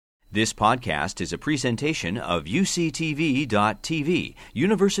This podcast is a presentation of UCTV.tv,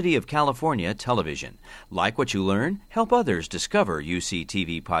 University of California Television. Like what you learn? Help others discover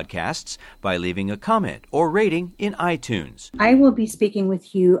UCTV podcasts by leaving a comment or rating in iTunes. I will be speaking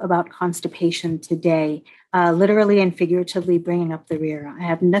with you about constipation today, literally and figuratively bringing up the rear. I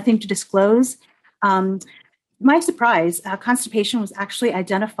have nothing to disclose. My surprise, constipation was actually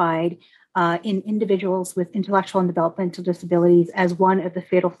identified in individuals with intellectual and developmental disabilities as one of the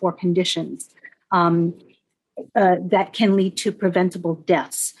fatal 4 conditions that can lead to preventable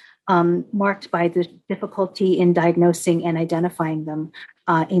deaths, marked by the difficulty in diagnosing and identifying them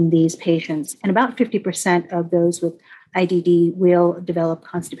in these patients. And about 50% of those with IDD will develop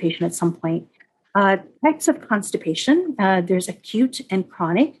constipation at some point. Types of constipation, there's acute and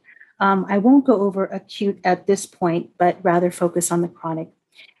chronic. I won't go over acute at this point, but rather focus on the chronic.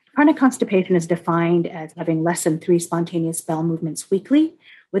 Chronic constipation is defined as having less than 3 spontaneous bowel movements weekly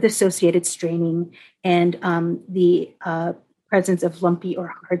with associated straining and the presence of lumpy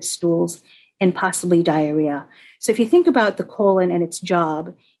or hard stools and possibly diarrhea. So if you think about the colon and its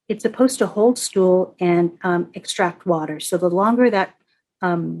job, it's supposed to hold stool and extract water. So the longer that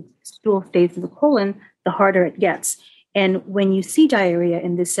stool stays in the colon, the harder it gets. And when you see diarrhea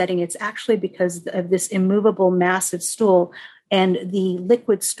in this setting, it's actually because of this immovable massive stool, and the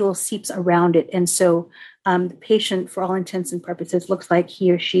liquid stool seeps around it. And so the patient, for all intents and purposes, looks like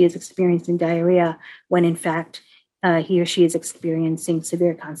he or she is experiencing diarrhea when in fact he or she is experiencing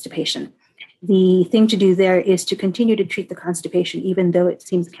severe constipation. The thing to do there is to continue to treat the constipation, even though it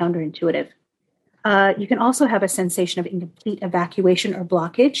seems counterintuitive. You can also have a sensation of incomplete evacuation or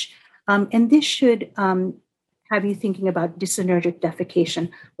blockage. And this should have you thinking about dyssynergic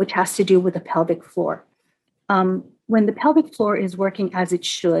defecation, which has to do with the pelvic floor. When the pelvic floor is working as it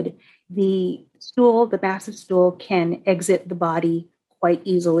should, the stool, the massive stool, can exit the body quite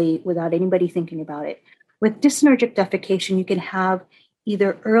easily without anybody thinking about it. With dyssynergic defecation, you can have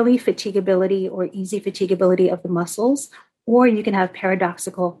either early fatigability or easy fatigability of the muscles, or you can have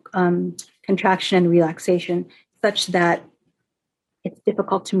paradoxical contraction and relaxation such that it's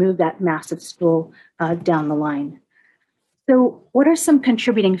difficult to move that massive stool down the line. So what are some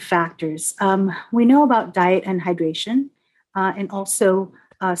contributing factors? We know about diet and hydration, and also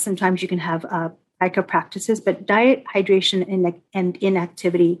sometimes you can have PICA practices, but diet, hydration, and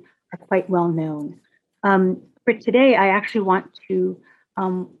inactivity are quite well known. For today, I actually want to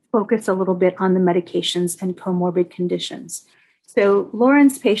focus a little bit on the medications and comorbid conditions. So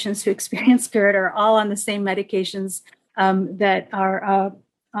Lauren's patients who experience GERD are all on the same medications that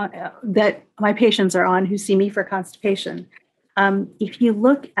my patients are on who see me for constipation. If you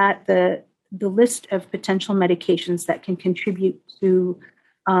look at the list of potential medications that can contribute to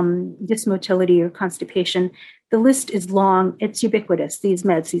dysmotility or constipation, the list is long. It's ubiquitous. These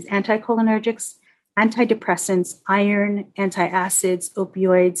meds, these anticholinergics, antidepressants, iron, antacids,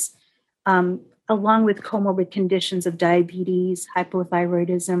 opioids, along with comorbid conditions of diabetes,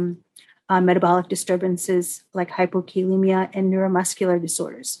 hypothyroidism, metabolic disturbances like hypokalemia, and neuromuscular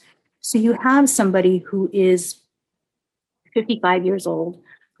disorders. So you have somebody who is 55 years old,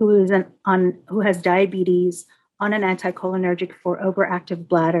 who has diabetes, on an anticholinergic for overactive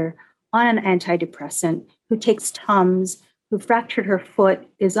bladder, on an antidepressant, who takes Tums, who fractured her foot,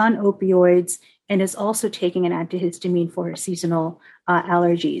 is on opioids, and is also taking an antihistamine for her seasonal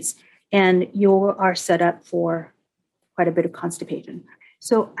allergies. And you are set up for quite a bit of constipation.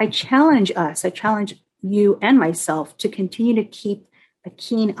 So I challenge you and myself to continue to keep a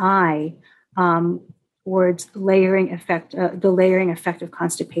keen eye towards the layering effect of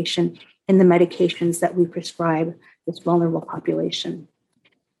constipation in the medications that we prescribe this vulnerable population.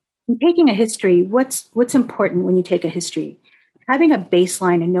 In taking a history, what's important when you take a history? Having a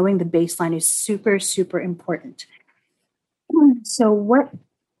baseline and knowing the baseline is super, super important. So what,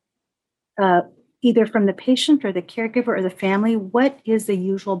 either from the patient or the caregiver or the family, what is the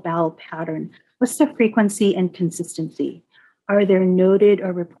usual bowel pattern? What's the frequency and consistency? Are there noted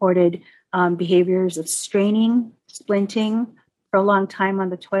or reported behaviors of straining, splinting, prolonged time on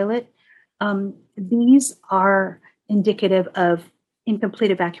the toilet? These are indicative of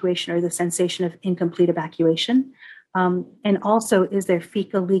incomplete evacuation or the sensation of incomplete evacuation. And also, is there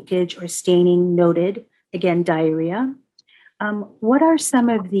fecal leakage or staining noted? Again, diarrhea. What are some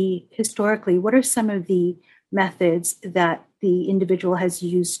of the methods that the individual has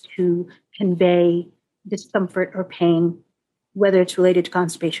used to convey discomfort or pain, whether it's related to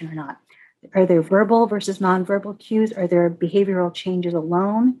constipation or not? Are there verbal versus nonverbal cues? Are there behavioral changes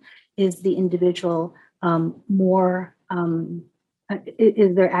alone? Is the individual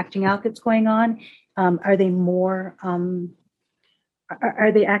is there acting out that's going on? Are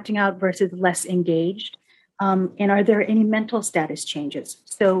Are they acting out versus less engaged? And are there any mental status changes?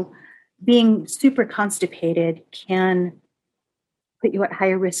 So being super constipated can put you at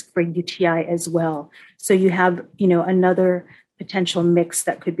higher risk for UTI as well. So you have, another potential mix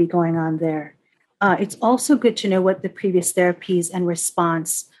that could be going on there. It's also good to know what the previous therapies and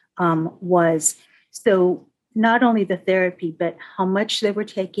response was. So not only the therapy, but how much they were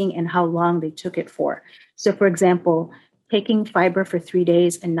taking and how long they took it for. So, for example, taking fiber for 3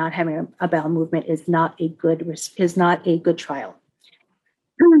 days and not having a bowel movement is not a good trial.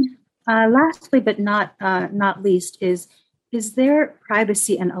 Lastly, but not least, is there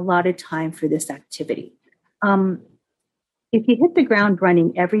privacy and allotted time for this activity? If you hit the ground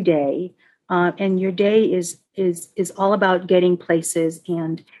running every day, and your day is all about getting places,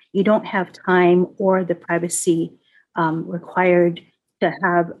 and you don't have time or the privacy required to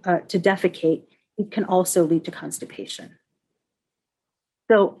have to defecate, it can also lead to constipation.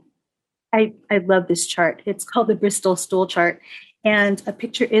 So I love this chart. It's called the Bristol stool chart, and a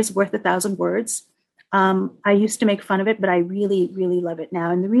picture is worth 1,000 words. I used to make fun of it, but I really, really love it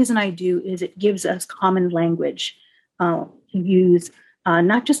now. And the reason I do is it gives us common language to use,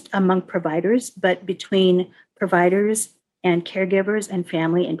 not just among providers, but between providers and caregivers and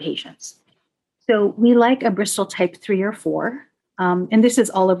family and patients. So we like a Bristol type 3 or 4, and this is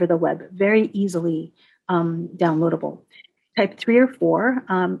all over the web, very easily downloadable. Type 3 or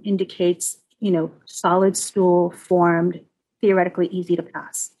 4 indicates, solid stool formed, theoretically easy to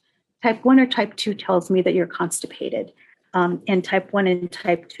pass. Type 1 or type 2 tells me that you're constipated. And type 1 and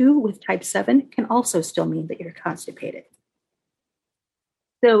type 2 with type 7 can also still mean that you're constipated.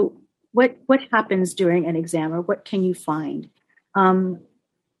 So what happens during an exam, or what can you find?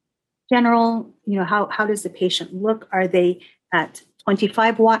 General, how does the patient look? Are they at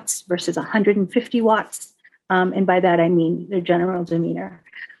 25 watts versus 150 watts? And by that, I mean their general demeanor.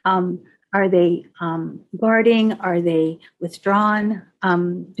 Are they guarding? Are they withdrawn?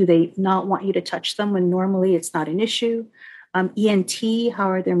 Do they not want you to touch them when normally it's not an issue? ENT, how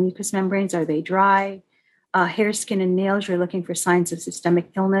are their mucous membranes? Are they dry? Hair, skin, and nails, you're looking for signs of systemic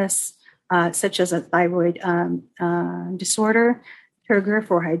illness, such as a thyroid disorder, turgor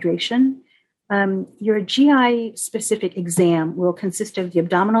for hydration. Your GI-specific exam will consist of the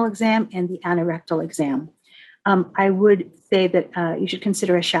abdominal exam and the anorectal exam. I would say that you should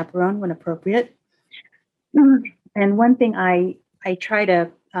consider a chaperone when appropriate. And one thing I try to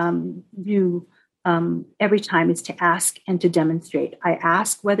do every time is to ask and to demonstrate. I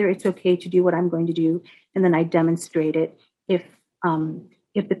ask whether it's okay to do what I'm going to do, and then I demonstrate it if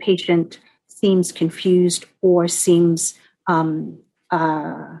the patient seems confused or seems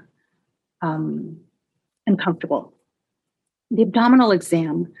uncomfortable. The abdominal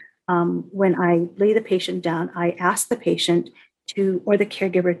exam, when I lay the patient down, I ask the patient or the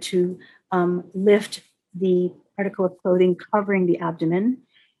caregiver to lift the article of clothing covering the abdomen.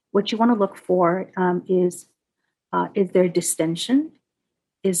 What you want to look for is there distension?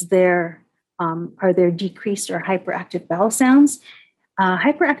 Are there decreased or hyperactive bowel sounds?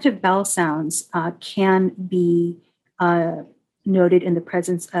 Hyperactive bowel sounds can be noted in the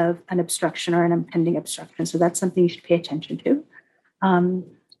presence of an obstruction or an impending obstruction. So that's something you should pay attention to.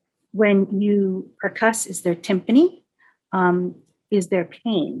 When you percuss, is there tympany? Is there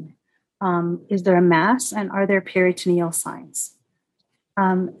pain? Is there a mass? And are there peritoneal signs?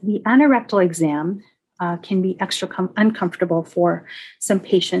 The anorectal exam can be extra uncomfortable for some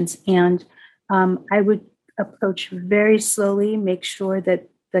patients. And I would approach very slowly, make sure that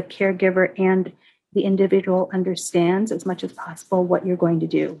the caregiver and the individual understands as much as possible what you're going to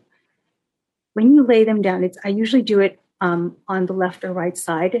do. When you lay them down, I usually do it on the left or right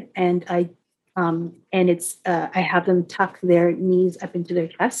side, and I have them tuck their knees up into their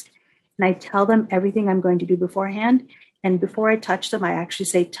chest, and I tell them everything I'm going to do beforehand. And before I touch them, I actually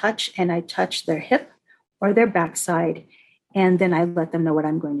say touch, and I touch their hip or their backside, and then I let them know what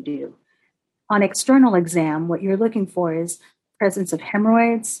I'm going to do. On external exam, what you're looking for is presence of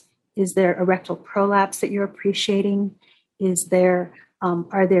hemorrhoids. Is there a rectal prolapse that you're appreciating?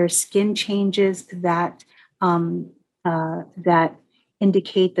 Are there skin changes that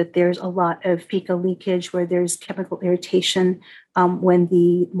indicate that there's a lot of fecal leakage, where there's chemical irritation when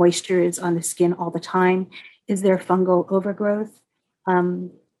the moisture is on the skin all the time? Is there fungal overgrowth?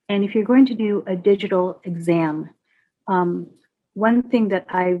 And if you're going to do a digital exam, one thing that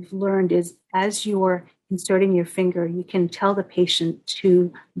I've learned is as you're inserting your finger, you can tell the patient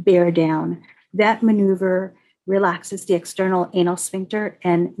to bear down. That maneuver relaxes the external anal sphincter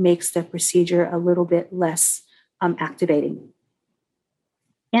and makes the procedure a little bit less activating.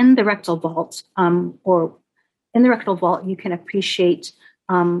 In the rectal vault, or In the rectal vault, you can appreciate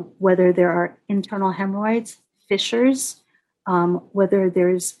whether there are internal hemorrhoids, fissures, whether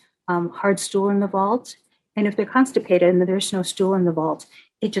there's hard stool in the vault. And if they're constipated and there's no stool in the vault,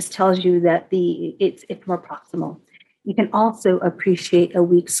 it just tells you that it's more proximal. You can also appreciate a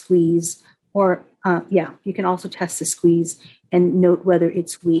weak squeeze, or you can also test the squeeze and note whether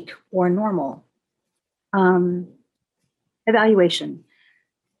it's weak or normal. Evaluation.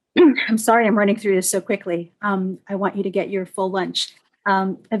 I'm sorry, I'm running through this so quickly. I want you to get your full lunch.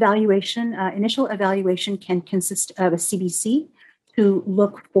 Initial evaluation can consist of a CBC to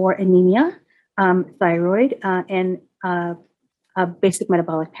look for anemia, thyroid, and a basic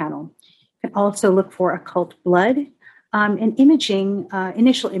metabolic panel. You can also look for occult blood. And imaging,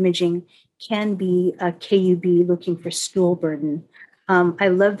 initial imaging can be a KUB looking for stool burden. I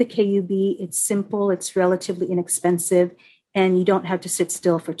love the KUB. It's simple, it's relatively inexpensive, and you don't have to sit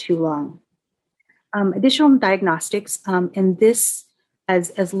still for too long. Additional diagnostics, and this,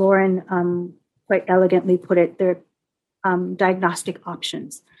 as Lauren quite elegantly put it, they're diagnostic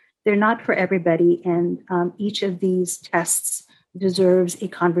options. They're not for everybody, and each of these tests deserves a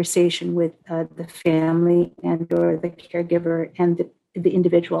conversation with the family and or the caregiver and the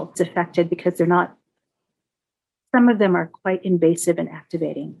individual that's affected, because some of them are quite invasive and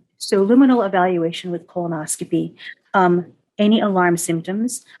activating. So luminal evaluation with colonoscopy, any alarm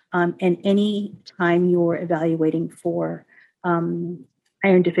symptoms, and any time you're evaluating for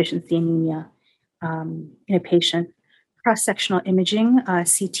iron deficiency anemia in a patient. Cross-sectional imaging,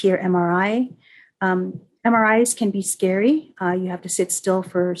 CT or MRI. MRIs can be scary. You have to sit still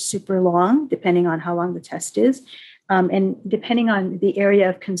for super long, depending on how long the test is. And depending on the area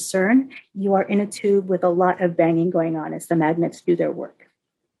of concern, you are in a tube with a lot of banging going on as the magnets do their work.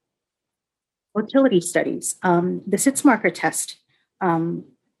 Motility studies. The SITS marker test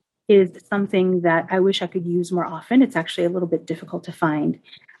is something that I wish I could use more often. It's actually a little bit difficult to find.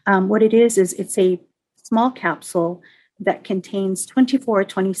 What it is it's a small capsule that contains 24 or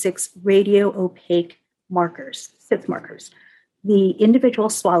 26 radio-opaque markers, SITS markers. The individual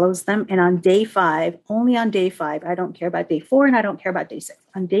swallows them, and on day 5, only on day 5, I don't care about day 4 and I don't care about day 6.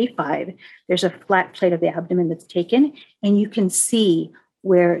 On day 5, there's a flat plate of the abdomen that's taken, and you can see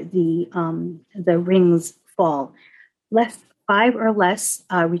where the rings fall. 5 or less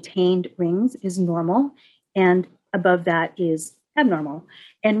retained rings is normal, and above that is abnormal.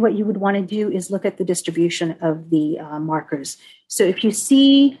 And what you would want to do is look at the distribution of the markers. So if you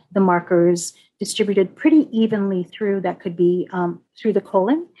see the markers distributed pretty evenly through, that could be through the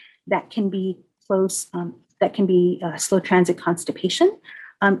colon, that can be slow transit constipation.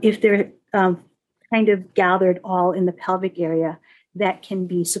 If they're kind of gathered all in the pelvic area, that can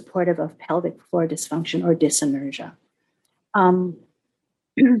be supportive of pelvic floor dysfunction or dyssynergia.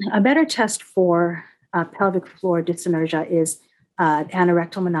 A better test for pelvic floor dyssynergia is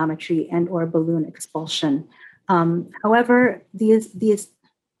anorectal manometry and or balloon expulsion. However, these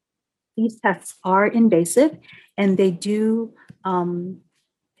tests are invasive, and they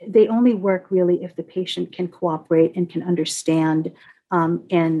only work really if the patient can cooperate and can understand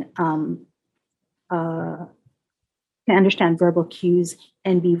and can understand verbal cues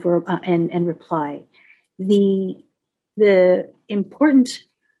and be and reply. The important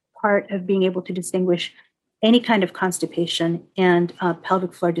part of being able to distinguish any kind of constipation and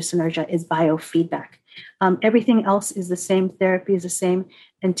pelvic floor dyssynergia is biofeedback. Everything else is the same, therapy is the same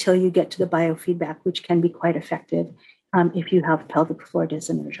until you get to the biofeedback, which can be quite effective if you have pelvic floor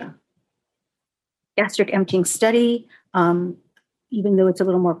dyssynergia. Gastric emptying study, even though it's a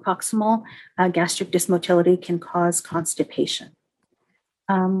little more proximal, gastric dysmotility can cause constipation.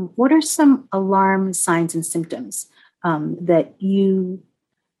 What are some alarm signs and symptoms that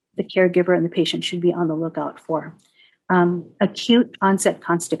the caregiver and the patient should be on the lookout for? Acute onset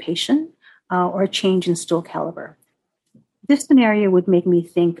constipation or a change in stool caliber. This scenario would make me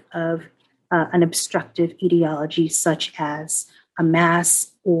think of an obstructive etiology such as a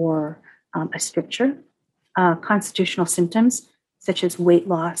mass or a stricture. Constitutional symptoms such as weight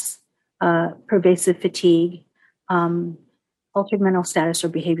loss, pervasive fatigue, altered mental status or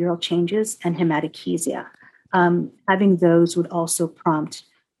behavioral changes, and hematochezia. Having those would also prompt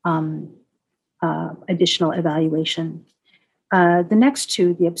additional evaluation. The next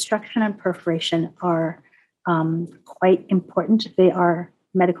two, the obstruction and perforation, are quite important. They are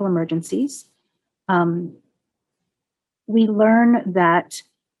medical emergencies. We learn that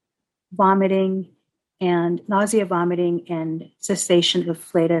nausea, vomiting, and cessation of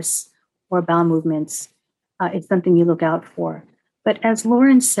flatus or bowel movements is something you look out for. But as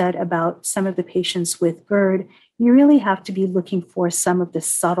Lauren said about some of the patients with GERD, you really have to be looking for some of the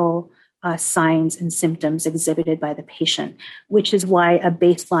subtle signs and symptoms exhibited by the patient, which is why a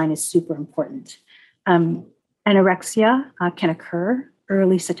baseline is super important. Anorexia can occur,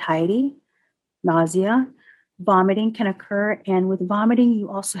 early satiety, nausea, vomiting can occur, and with vomiting, you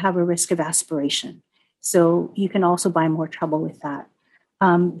also have a risk of aspiration. So you can also buy more trouble with that.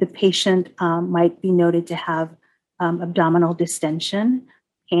 The patient might be noted to have abdominal distension,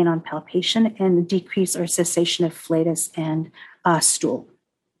 pain on palpation, and decrease or cessation of flatus and stool.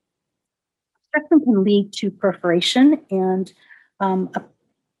 Obstruction can lead to perforation, and a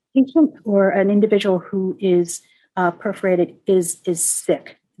patient or an individual who is perforated is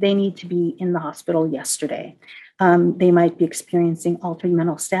sick. They need to be in the hospital yesterday. They might be experiencing altered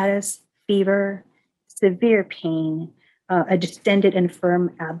mental status, fever, severe pain, a distended and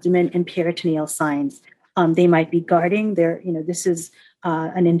firm abdomen, and peritoneal signs. They might be guarding this is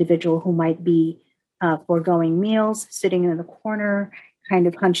an individual who might be foregoing meals, sitting in the corner, kind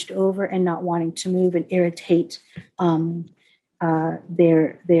of hunched over and not wanting to move and irritate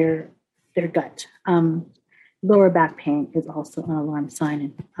their gut. Lower back pain is also an alarm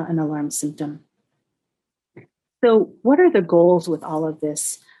sign and an alarm symptom. So what are the goals with all of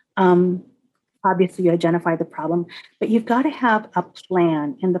this? Obviously, you identify the problem, but you've got to have a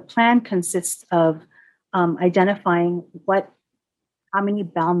plan. And the plan consists of identifying how many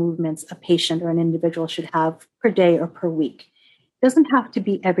bowel movements a patient or an individual should have per day or per week. It doesn't have to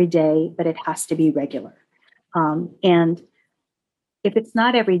be every day, but it has to be regular. And if it's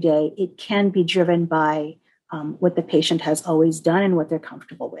not every day, it can be driven by what the patient has always done and what they're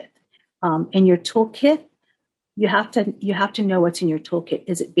comfortable with. In your toolkit, you have to know what's in your toolkit.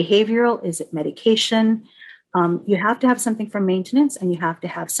 Is it behavioral? Is it medication? You have to have something for maintenance, and you have to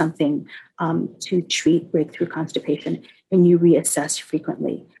have something to treat breakthrough constipation, and you reassess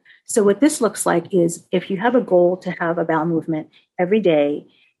frequently. So what this looks like is if you have a goal to have a bowel movement every day,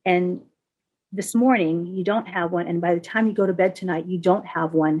 and this morning you don't have one, and by the time you go to bed tonight, you don't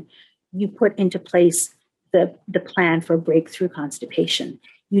have one, you put into place the plan for breakthrough constipation.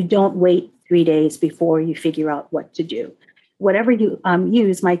 You don't wait 3 days before you figure out what to do. Whatever you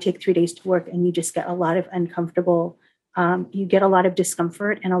use might take 3 days to work, and you just get a lot of uncomfortable, you get a lot of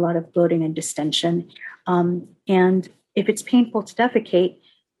discomfort and a lot of bloating and distension. And if it's painful to defecate,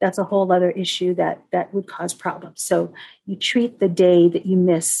 that's a whole other issue that would cause problems. So you treat the day that you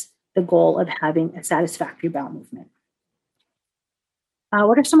miss the goal of having a satisfactory bowel movement.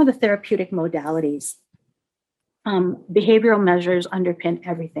 What are some of the therapeutic modalities? Behavioral measures underpin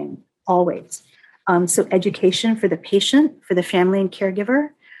everything, always. So education for the patient, for the family and caregiver,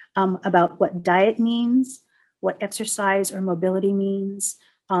 about what diet means, what exercise or mobility means,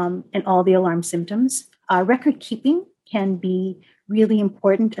 and all the alarm symptoms. Record keeping can be really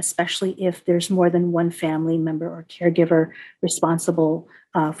important, especially if there's more than one family member or caregiver responsible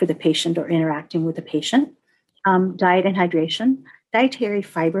for the patient or interacting with the patient. Diet and hydration. Dietary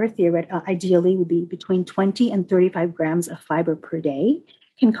fiber, ideally, would be between 20 and 35 grams of fiber per day.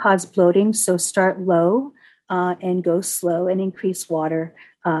 Can cause bloating, so start low and go slow and increase water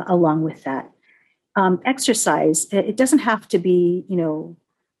along with that. Exercise, it doesn't have to be,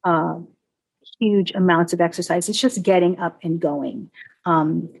 huge amounts of exercise. It's just getting up and going.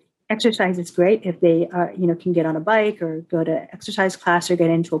 Exercise is great if they can get on a bike or go to exercise class or get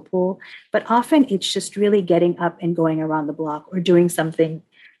into a pool. But often it's just really getting up and going around the block or doing something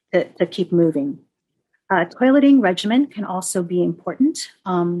to keep moving. Toileting regimen can also be important.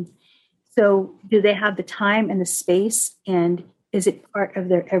 So do they have the time and the space, and is it part of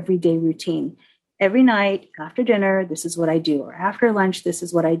their everyday routine? Every night after dinner, this is what I do, or after lunch, this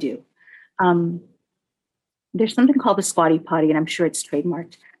is what I do. There's something called the squatty potty, and I'm sure it's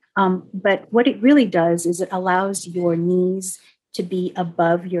trademarked. But what it really does is it allows your knees to be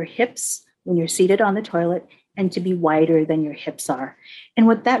above your hips when you're seated on the toilet and to be wider than your hips are. And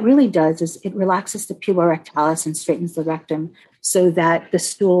what that really does is it relaxes the puborectalis and straightens the rectum so that the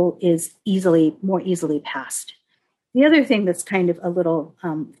stool is more easily passed. The other thing that's kind of a little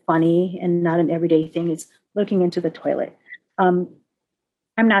funny and not an everyday thing is looking into the toilet.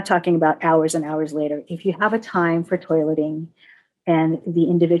 I'm not talking about hours and hours later. If you have a time for toileting and the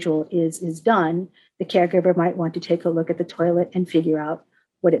individual is done, the caregiver might want to take a look at the toilet and figure out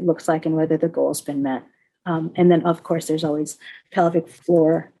what it looks like and whether the goal's been met. And then, of course, there's always pelvic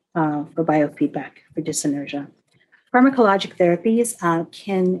floor for biofeedback for dyssynergia. Pharmacologic therapies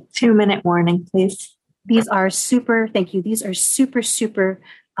can... 2-minute warning, please. These are super, thank you. These are super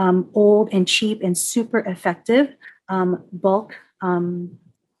old and cheap and super effective bulk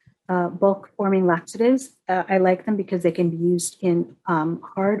forming laxatives. I like them because they can be used in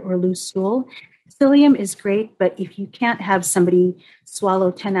hard or loose stool. Psyllium is great, but if you can't have somebody swallow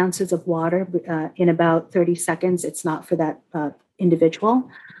 10 ounces of water in about 30 seconds, it's not for that individual.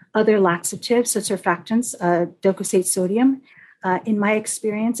 Other laxatives, so surfactants, docosate sodium, in my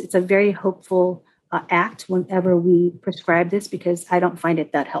experience, it's a very hopeful act whenever we prescribe this because I don't find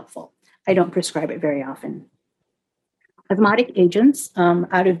it that helpful. I don't prescribe it very often. Osmotic agents,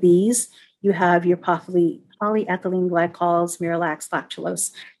 out of these, you have your polyethylene glycols, Miralax,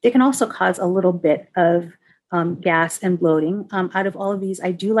 lactulose. They can also cause a little bit of gas and bloating. Out of all of these,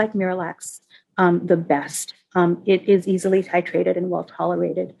 I do like Miralax the best. It is easily titrated and well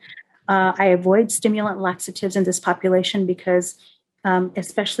tolerated. I avoid stimulant laxatives in this population because,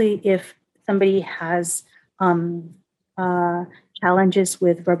 especially if somebody has challenges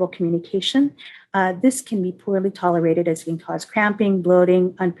with verbal communication, this can be poorly tolerated as it can cause cramping,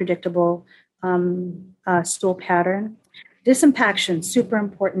 bloating, unpredictable stool pattern. Disimpaction, super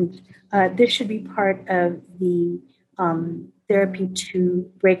important. This should be part of the therapy to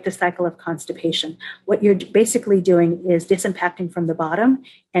break the cycle of constipation. What you're basically doing is disimpacting from the bottom,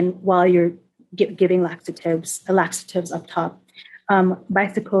 and while you're giving laxatives up top.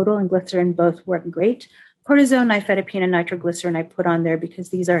 Bisacodyl and glycerin both work great. Cortisone, nifedipine, and nitroglycerin I put on there because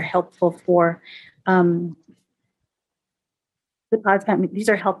these are helpful for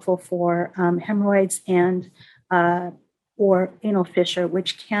hemorrhoids and or anal fissure,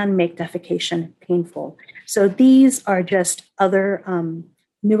 which can make defecation painful. So these are just other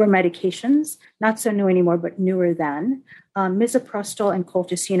newer medications, not so new anymore, but newer than. Misoprostol and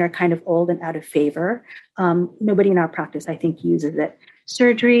colchicine are kind of old and out of favor. Nobody in our practice, I think, uses it.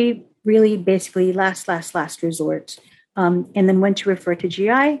 Surgery, really basically last resort. And then when to refer to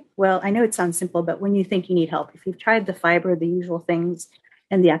GI, well, I know it sounds simple, but when you think you need help, if you've tried the fiber, the usual things,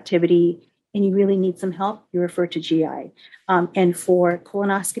 and the activity, and you really need some help, you refer to GI. And for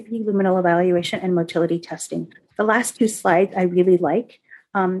colonoscopy, luminal evaluation, and motility testing. The last two slides I really like.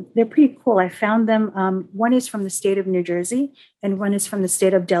 They're pretty cool. I found them. One is from the state of New Jersey, and one is from the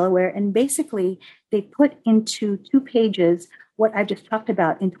state of Delaware. And basically, they put into 2 pages what I just talked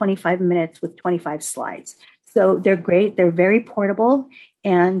about in 25 minutes with 25 slides. So they're great. They're very portable.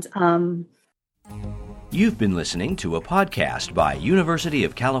 And You've been listening to a podcast by University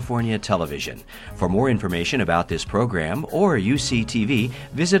of California Television. For more information about this program or UCTV,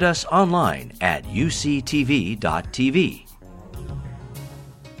 visit us online at uctv.tv.